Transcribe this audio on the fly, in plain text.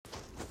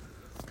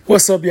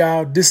What's up,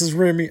 y'all? This is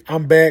Remy.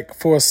 I'm back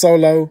for a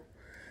solo.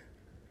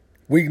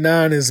 Week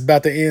 9 is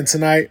about to end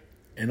tonight,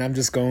 and I'm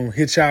just going to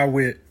hit y'all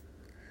with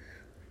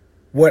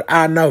what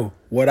I know,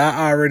 what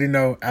I already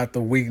know after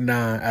week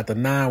 9, after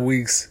 9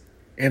 weeks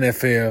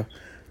NFL.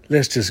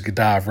 Let's just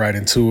dive right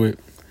into it.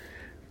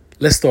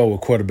 Let's start with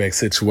quarterback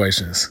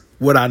situations.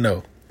 What I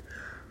know.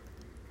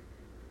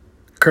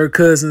 Kirk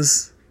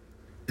Cousins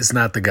is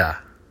not the guy.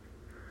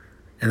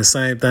 And the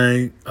same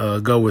thing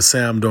go with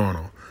Sam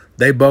Darnold.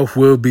 They both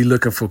will be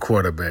looking for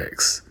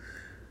quarterbacks.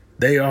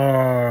 They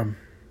are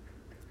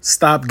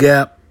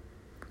stopgap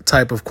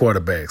type of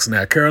quarterbacks.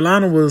 Now,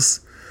 Carolina was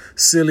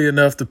silly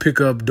enough to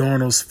pick up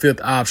Darnold's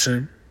fifth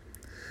option.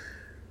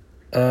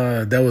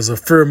 That was a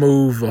fair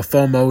move, a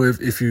FOMO,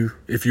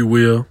 if you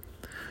will,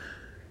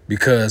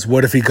 because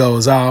what if he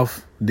goes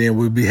off? Then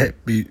we'll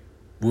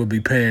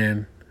be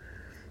paying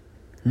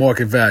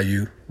market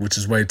value, which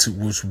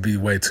would be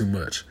way too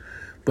much.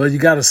 But you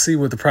got to see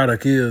what the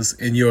product is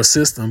in your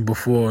system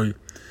before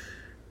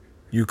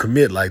you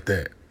commit like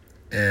that.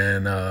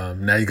 And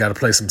now you got to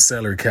play some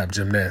salary cap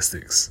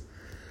gymnastics.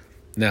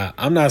 Now,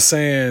 I'm not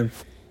saying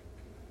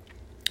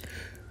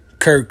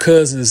Kirk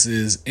Cousins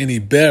is any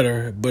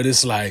better, but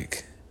it's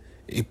like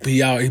he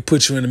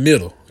puts you in the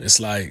middle. It's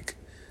like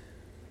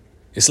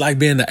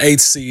being the 8th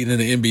seed in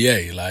the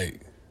NBA.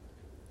 Like,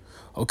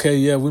 okay,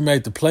 yeah, we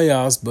made the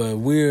playoffs, but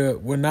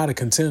we're not a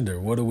contender.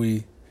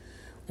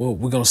 Well,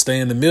 we're going to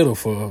stay in the middle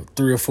for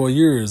 3 or 4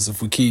 years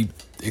if we keep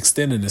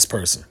extending this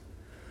person.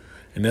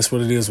 And that's what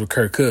it is with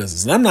Kirk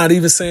Cousins. And I'm not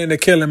even saying that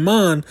Kellen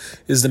Mond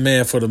is the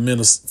man for the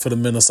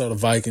Minnesota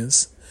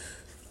Vikings.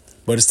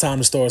 But it's time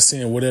to start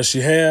seeing what else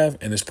you have,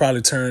 and it's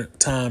probably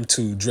time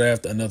to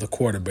draft another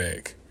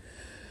quarterback.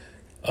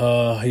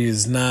 He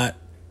is not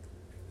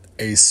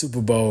a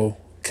Super Bowl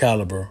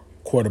caliber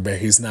quarterback.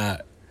 He's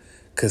not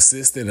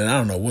consistent, and I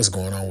don't know what's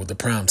going on with the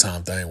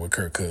primetime thing with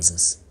Kirk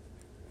Cousins.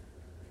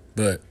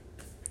 But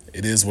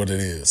it is what it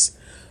is.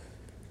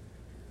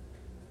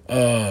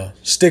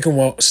 Sticking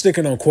on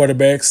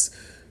quarterbacks,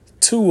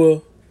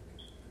 Tua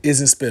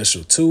isn't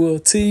special. Tua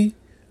T,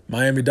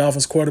 Miami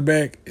Dolphins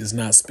quarterback, is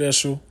not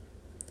special.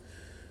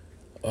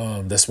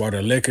 That's why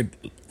their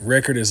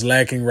record is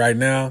lacking right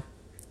now.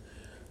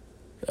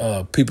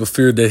 People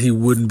feared that he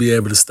wouldn't be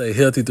able to stay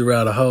healthy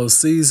throughout a whole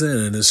season,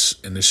 and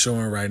it's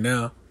showing right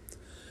now.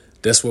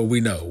 That's what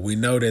we know. We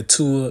know that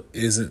Tua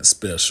isn't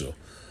special.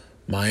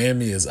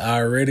 Miami is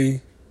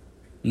already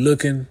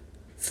looking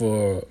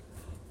for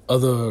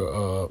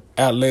other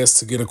outlets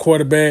to get a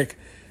quarterback,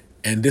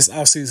 and this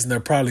offseason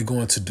they're probably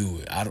going to do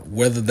it.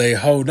 Whether they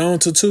hold on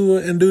to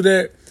Tua and do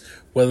that,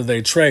 whether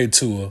they trade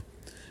Tua,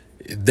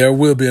 there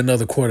will be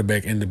another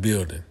quarterback in the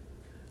building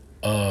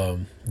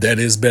that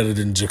is better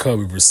than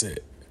Jacoby Brissett.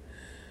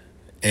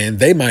 And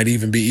they might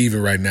even be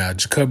even right now.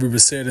 Jacoby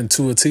Brissett and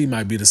Tua T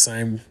might be the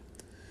same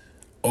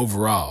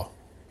overall.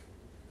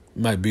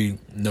 Might be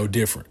no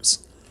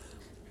difference.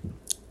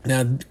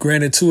 Now,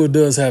 granted, Tua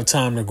does have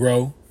time to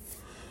grow,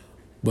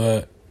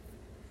 but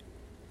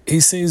he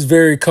seems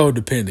very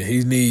codependent.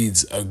 He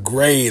needs a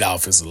great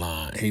offensive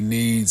line. He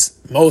needs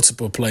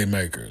multiple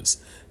playmakers.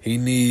 He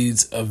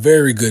needs a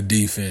very good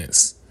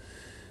defense.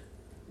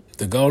 If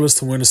the goal is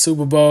to win the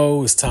Super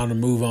Bowl, it's time to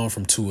move on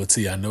from Tua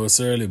T. I know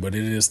it's early, but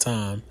it is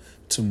time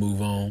to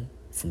move on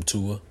from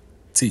Tua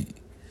T.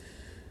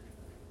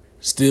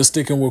 Still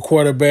sticking with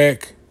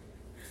quarterback.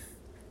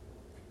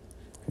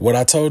 What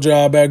I told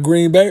y'all about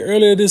Green Bay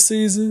earlier this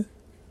season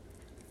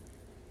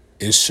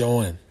is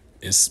showing.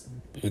 It's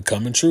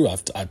becoming true.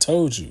 I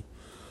told you.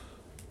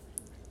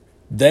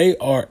 They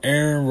are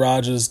Aaron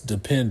Rodgers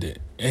dependent.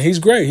 And he's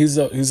great. He's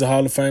a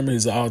Hall of Famer.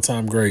 He's an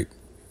all-time great.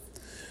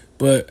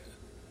 But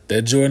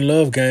that Jordan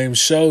Love game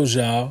shows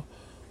y'all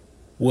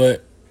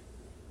what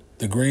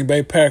the Green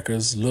Bay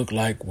Packers look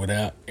like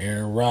without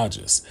Aaron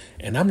Rodgers.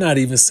 And I'm not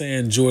even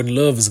saying Jordan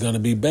Love is going to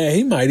be bad.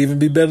 He might even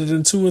be better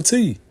than Tua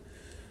T.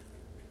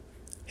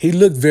 He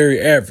looked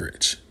very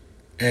average,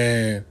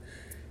 and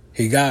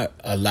he got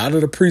a lot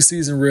of the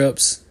preseason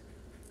reps,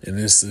 and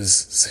this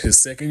is his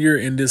second year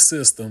in this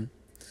system,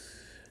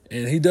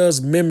 and he does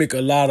mimic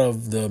a lot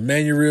of the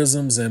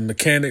mannerisms and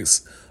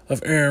mechanics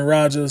of Aaron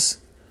Rodgers,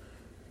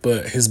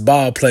 but his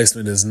ball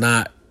placement is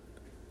not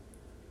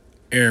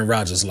Aaron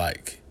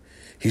Rodgers-like.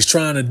 He's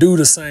trying to do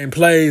the same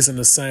plays and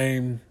the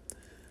same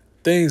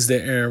things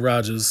that Aaron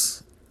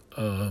Rodgers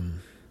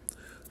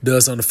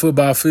does on the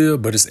football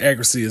field, but his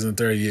accuracy isn't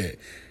there yet.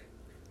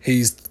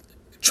 He's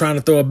trying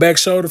to throw a back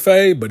shoulder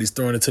fade, but he's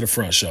throwing it to the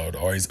front shoulder,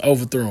 or he's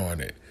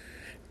overthrowing it.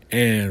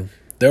 And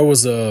there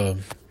was a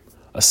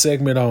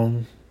segment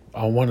on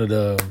one of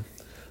the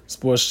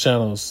sports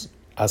channels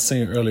I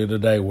seen earlier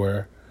today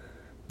where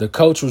the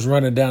coach was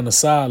running down the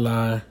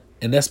sideline,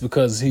 and that's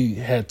because he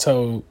had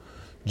told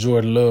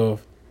Jordan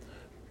Love,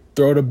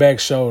 throw the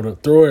back shoulder,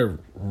 throw it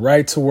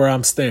right to where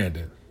I'm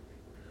standing.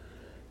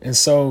 And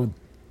so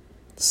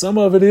some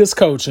of it is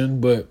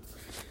coaching, but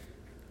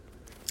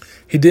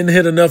he didn't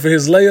hit enough of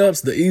his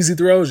layups, the easy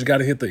throws. You got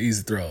to hit the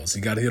easy throws.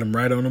 You got to hit them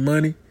right on the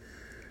money.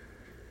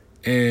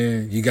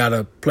 and you got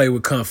to play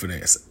with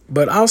confidence.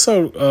 But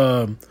also,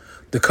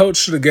 the coach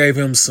should have gave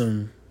him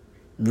some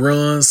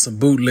runs, some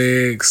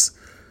bootlegs,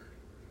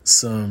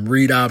 some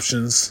read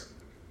options,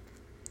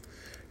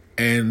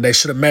 and they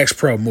should have maxed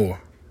pro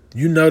more.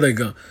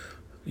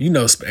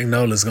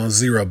 Spagnola's gonna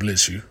zero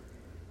blitz you.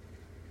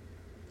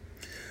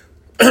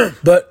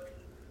 But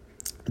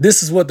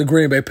this is what the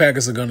Green Bay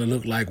Packers are gonna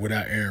look like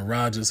without Aaron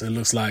Rodgers. It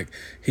looks like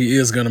he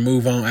is gonna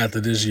move on after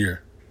this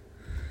year.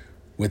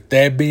 With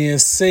that being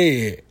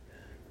said,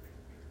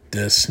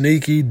 the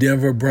sneaky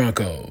Denver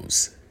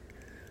Broncos.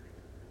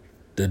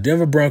 The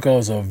Denver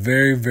Broncos are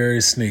very,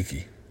 very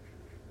sneaky.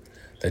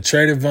 They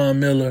traded Von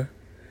Miller,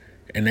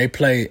 and they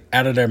played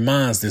out of their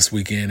minds this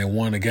weekend and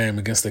won a game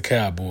against the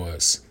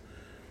Cowboys.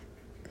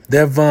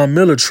 That Von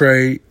Miller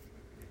trade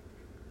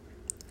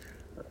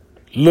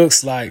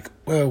looks like,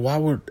 well, why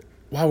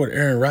would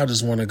Aaron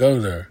Rodgers want to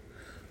go there?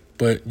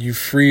 But you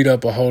freed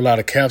up a whole lot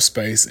of cap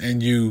space,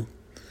 and you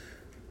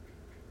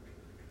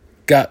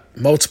got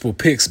multiple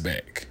picks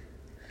back.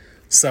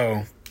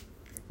 So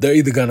they're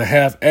either going to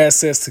have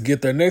assets to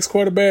get their next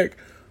quarterback,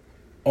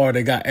 or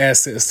they got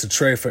assets to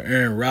trade for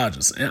Aaron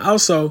Rodgers. And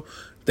also,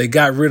 they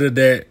got rid of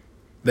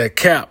that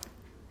cap.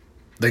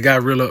 They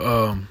got rid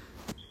of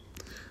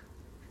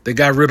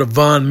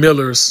Von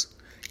Miller's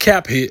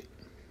cap hit,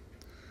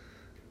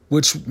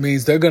 which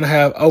means they're going to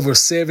have over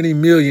 $70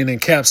 million in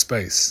cap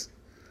space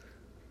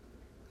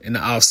in the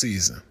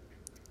offseason.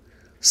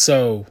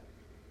 So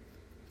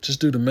just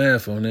do the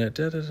math on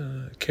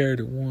that. Carried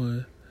it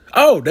one.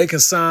 Oh, they can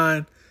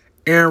sign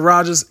Aaron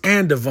Rodgers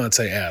and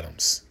Davante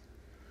Adams.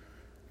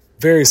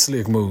 Very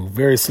slick move.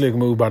 Very slick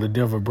move by the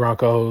Denver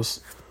Broncos.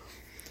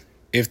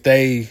 If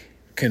they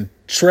can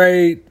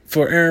trade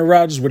for Aaron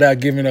Rodgers without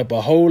giving up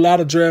a whole lot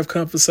of draft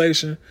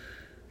compensation,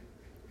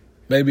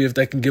 maybe if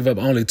they can give up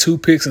only 2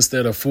 picks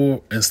instead of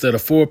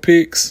 4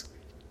 picks,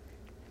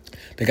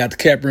 they got the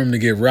cap room to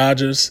get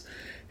Rodgers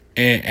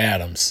and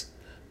Adams.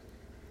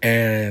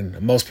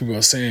 And most people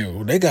are saying,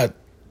 well, they got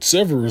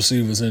several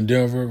receivers in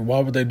Denver. Why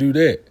would they do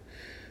that?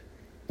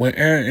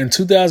 In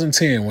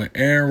 2010, when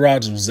Aaron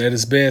Rodgers was at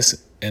his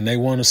best and they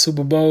won a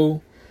Super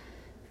Bowl,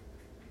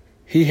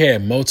 he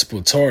had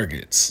multiple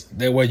targets.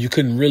 That way you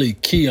couldn't really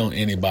key on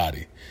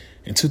anybody.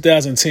 In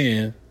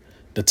 2010,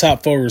 the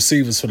top 4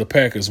 receivers for the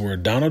Packers were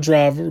Donald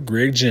Driver,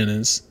 Greg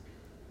Jennings,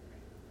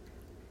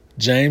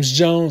 James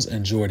Jones,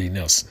 and Jordy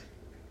Nelson.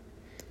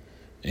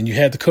 And you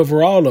had to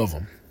cover all of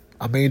them.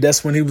 I mean,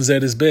 that's when he was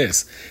at his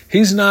best.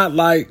 He's not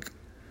like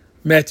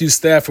Matthew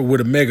Stafford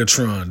with a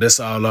Megatron. That's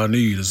all I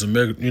need is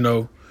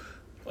a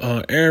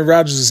Aaron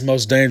Rodgers is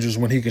most dangerous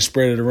when he can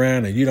spread it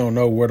around and you don't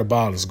know where the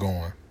ball is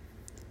going.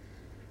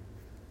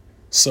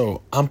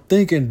 So I'm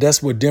thinking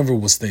that's what Denver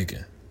was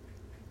thinking.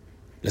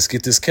 Let's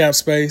get this cap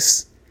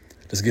space.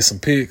 Let's get some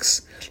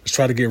picks. Let's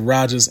try to get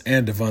Rodgers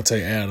and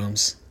Davante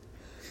Adams.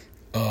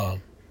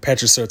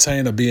 Patrick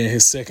Surtain will be in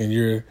his second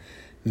year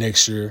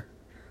next year.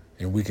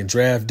 And we can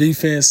draft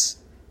defense,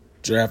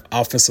 draft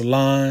offensive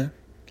line,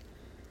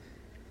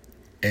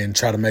 and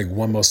try to make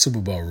one more Super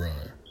Bowl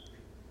run.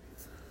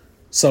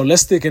 So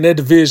let's stick in that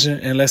division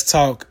and let's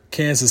talk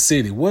Kansas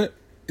City. What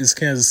is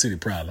Kansas City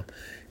problem?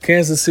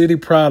 Kansas City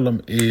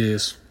problem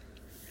is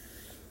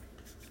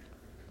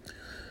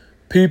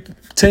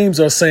teams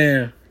are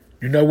saying,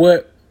 you know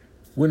what?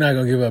 We're not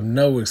going to give up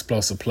no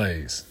explosive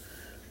plays.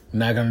 We're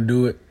not going to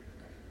do it.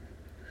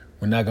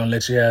 We're not going to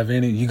let you have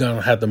any. You're going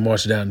to have to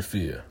march down the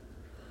field.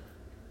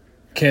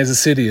 Kansas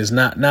City is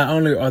not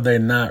only are they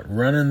not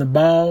running the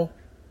ball,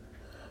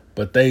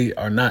 but they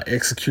are not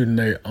executing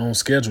their own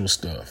schedule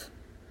stuff.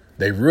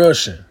 They're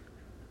rushing.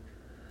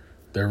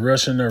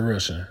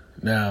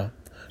 Now,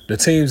 the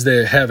teams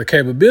that have the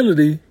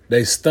capability,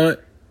 they stunt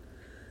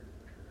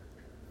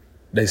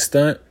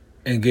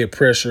and get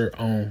pressure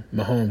on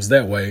Mahomes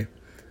that way,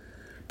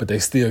 but they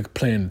still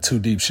playing the too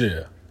deep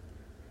shell.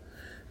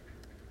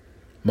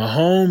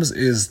 Mahomes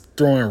is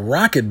throwing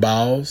rocket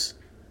balls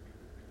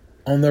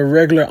on their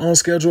regular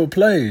unscheduled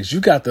plays. You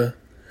got to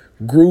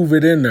groove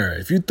it in there.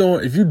 If you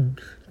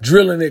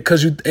drilling it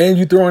and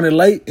you throwing it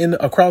late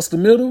across the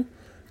middle,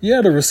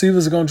 yeah, the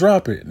receivers are gonna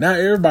drop it. Now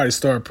everybody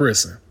start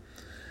pressing.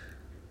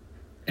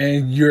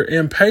 And you're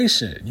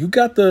impatient. You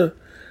got to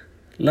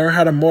learn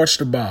how to march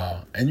the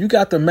ball. And you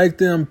got to make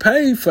them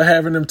pay for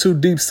having them 2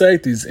 deep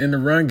safeties in the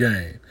run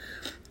game.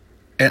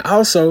 And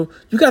also,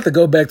 you got to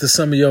go back to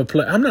some of your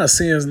play. I'm not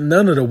seeing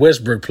none of the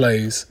Westbrook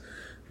plays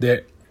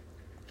that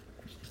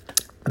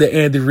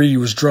Andy Reid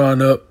was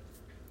drawing up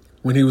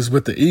when he was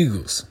with the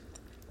Eagles.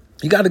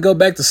 You got to go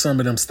back to some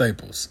of them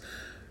staples.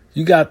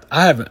 I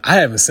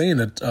haven't seen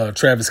a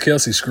Travis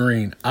Kelce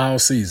screen all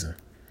season.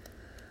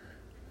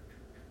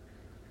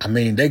 I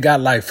mean, they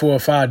got like 4 or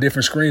 5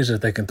 different screens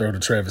that they can throw to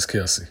Travis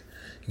Kelce.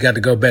 You got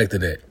to go back to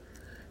that.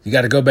 You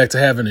got to go back to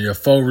having your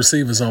 4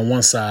 receivers on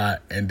one side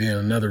and then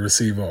another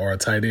receiver or a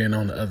tight end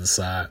on the other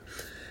side,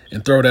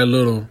 and throw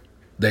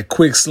that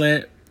quick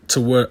slant to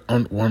what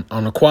on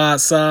the quad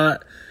side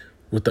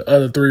with the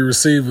other 3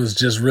 receivers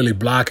just really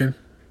blocking.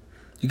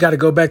 You got to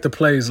go back to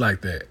plays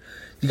like that.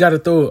 You got to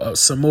throw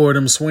some more of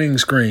them swing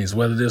screens,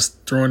 whether it's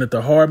throwing it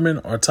to Hardman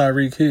or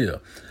Tyreek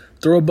Hill.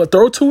 Throw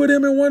two of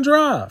them in one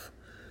drive.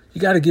 You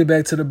got to get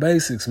back to the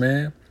basics,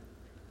 man.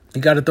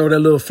 You got to throw that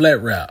little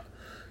flat route.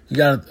 You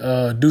got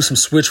to do some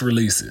switch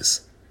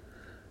releases.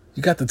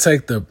 You got to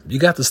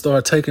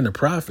start taking the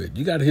profit.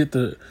 You got to hit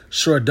the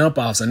short dump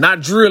offs and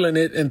not drilling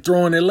it and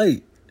throwing it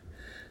late.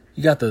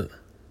 You got to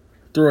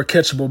throw a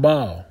catchable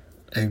ball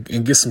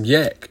and get some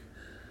yak.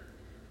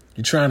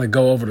 You're trying to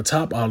go over the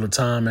top all the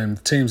time,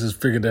 and teams has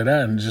figured that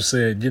out and just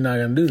said, you're not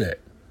going to do that.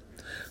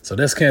 So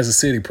that's Kansas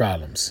City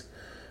problems.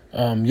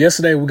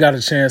 Yesterday, we got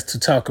a chance to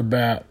talk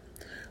about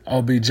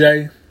OBJ.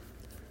 We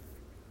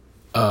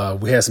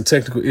had some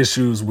technical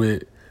issues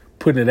with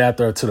putting it out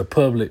there to the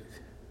public.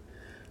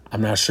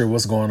 I'm not sure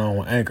what's going on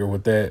with Anchor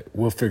with that.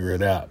 We'll figure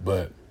it out.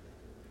 But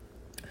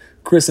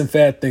Chris and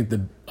Fat think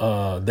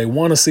that they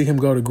want to see him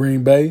go to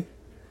Green Bay.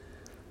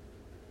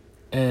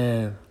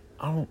 And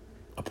a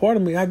part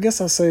of me, I guess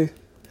I'm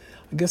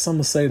going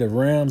to say the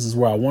Rams is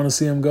where I want to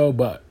see him go.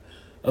 But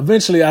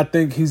eventually I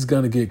think he's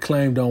going to get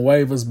claimed on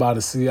waivers by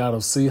the Seattle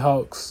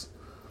Seahawks.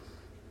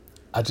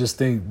 I just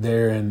think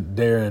they're in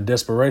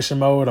desperation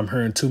mode. I'm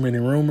hearing too many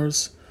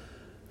rumors.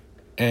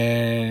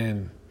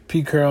 And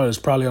Pete Carroll is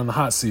probably on the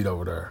hot seat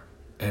over there.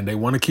 And they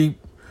want to keep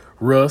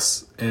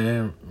Russ.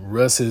 And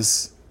Russ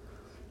has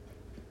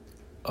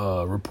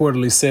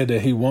reportedly said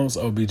that he wants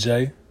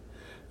OBJ.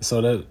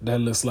 So that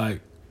looks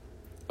like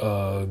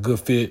a good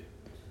fit.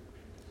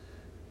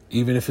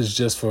 Even if it's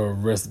just for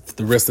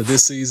the rest of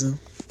this season.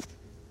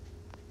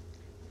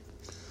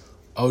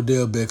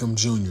 Odell Beckham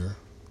Jr.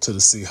 to the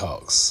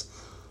Seahawks.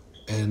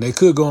 And they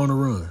could go on a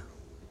run.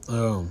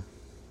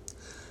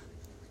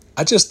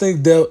 I just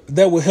think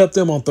that will help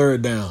them on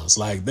third downs.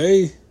 Like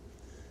they're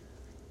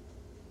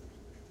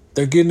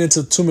getting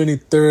into too many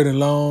third and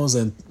longs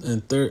and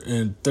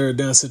third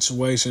down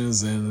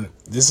situations, and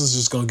this is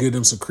just gonna give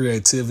them some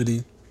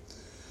creativity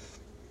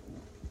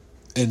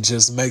and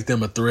just make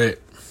them a threat.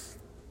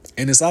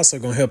 And it's also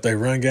gonna help their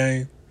run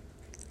game,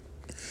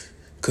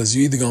 because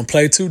you're either gonna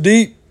play too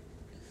deep,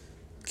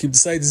 keep the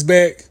safeties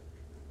back,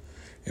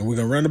 and we're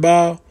gonna run the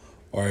ball,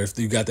 or if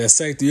you got that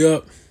safety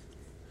up,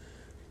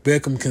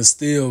 Beckham can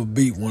still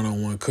beat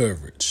one-on-one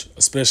coverage,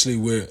 especially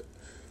with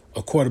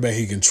a quarterback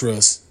he can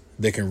trust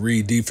that can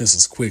read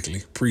defenses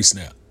quickly,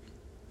 pre-snap.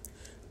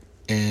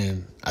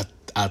 And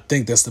I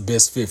think that's the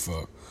best fit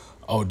for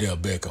Odell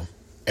Beckham.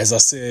 As I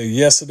said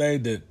yesterday,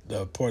 the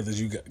part that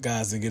you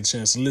guys didn't get a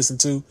chance to listen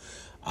to,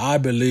 I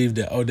believe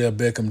that Odell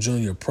Beckham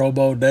Jr. Pro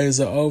Bowl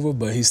days are over,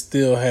 but he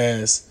still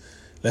has,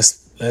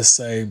 let's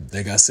say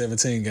they got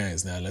 17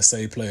 games now. Let's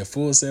say he play a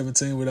full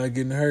 17 without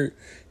getting hurt.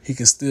 He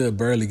can still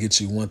barely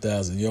get you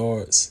 1,000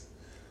 yards.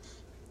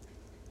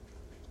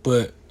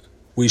 But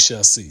we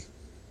shall see.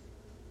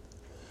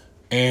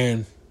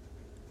 And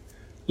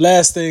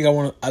last thing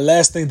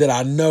that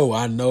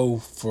I know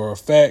for a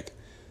fact,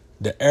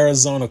 the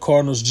Arizona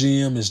Cardinals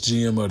GM is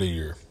GM of the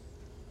year.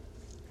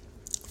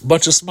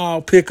 Bunch of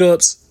small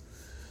pickups,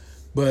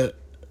 but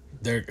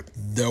they're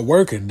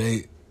working.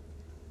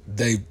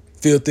 They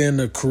filled in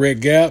the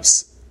correct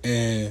gaps,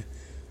 and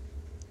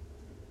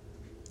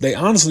they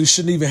honestly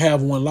shouldn't even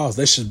have one loss.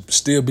 They should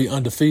still be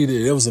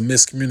undefeated. It was a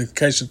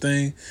miscommunication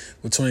thing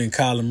between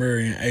Kyler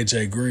Murray and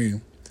A.J.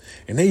 Green.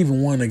 And they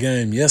even won the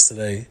game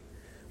yesterday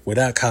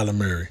without Kyler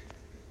Murray.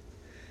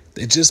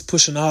 They're just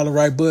pushing all the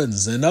right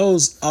buttons. And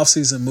those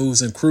offseason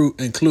moves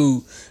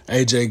include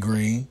A.J.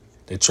 Green.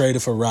 They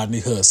traded for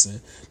Rodney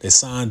Hudson. They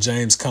signed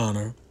James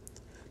Conner.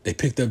 They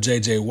picked up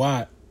J.J.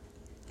 Watt.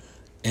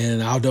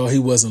 And although he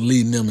wasn't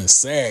leading them in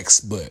sacks,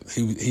 but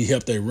he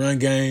helped their run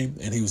game,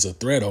 and he was a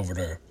threat over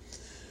there.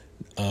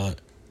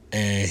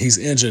 And he's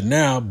injured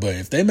now, but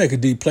if they make a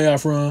deep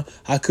playoff run,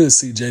 I could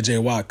see J.J.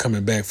 Watt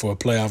coming back for a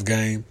playoff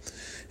game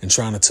and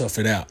trying to tough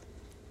it out.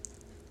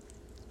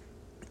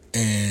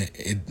 And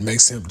it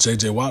makes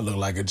J.J. Watt look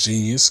like a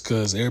genius,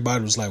 because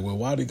everybody was like, well,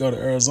 why did he go to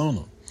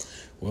Arizona?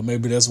 Well,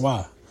 maybe that's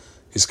why.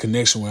 His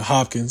connection with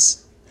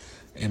Hopkins,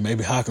 and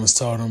maybe Hopkins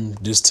told him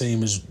this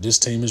team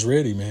is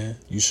ready, man.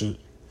 You should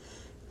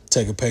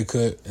take a pay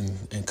cut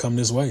and come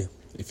this way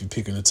if you're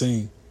picking a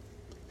team.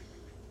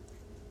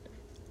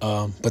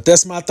 But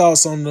that's my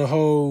thoughts on the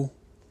whole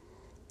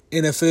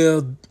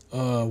NFL,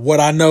 what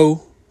I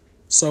know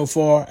so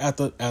far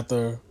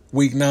after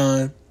week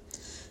 9.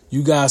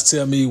 You guys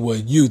tell me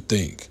what you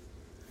think.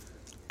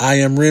 I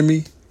am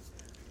Remy.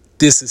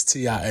 This is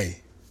TIA.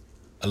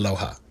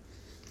 Aloha.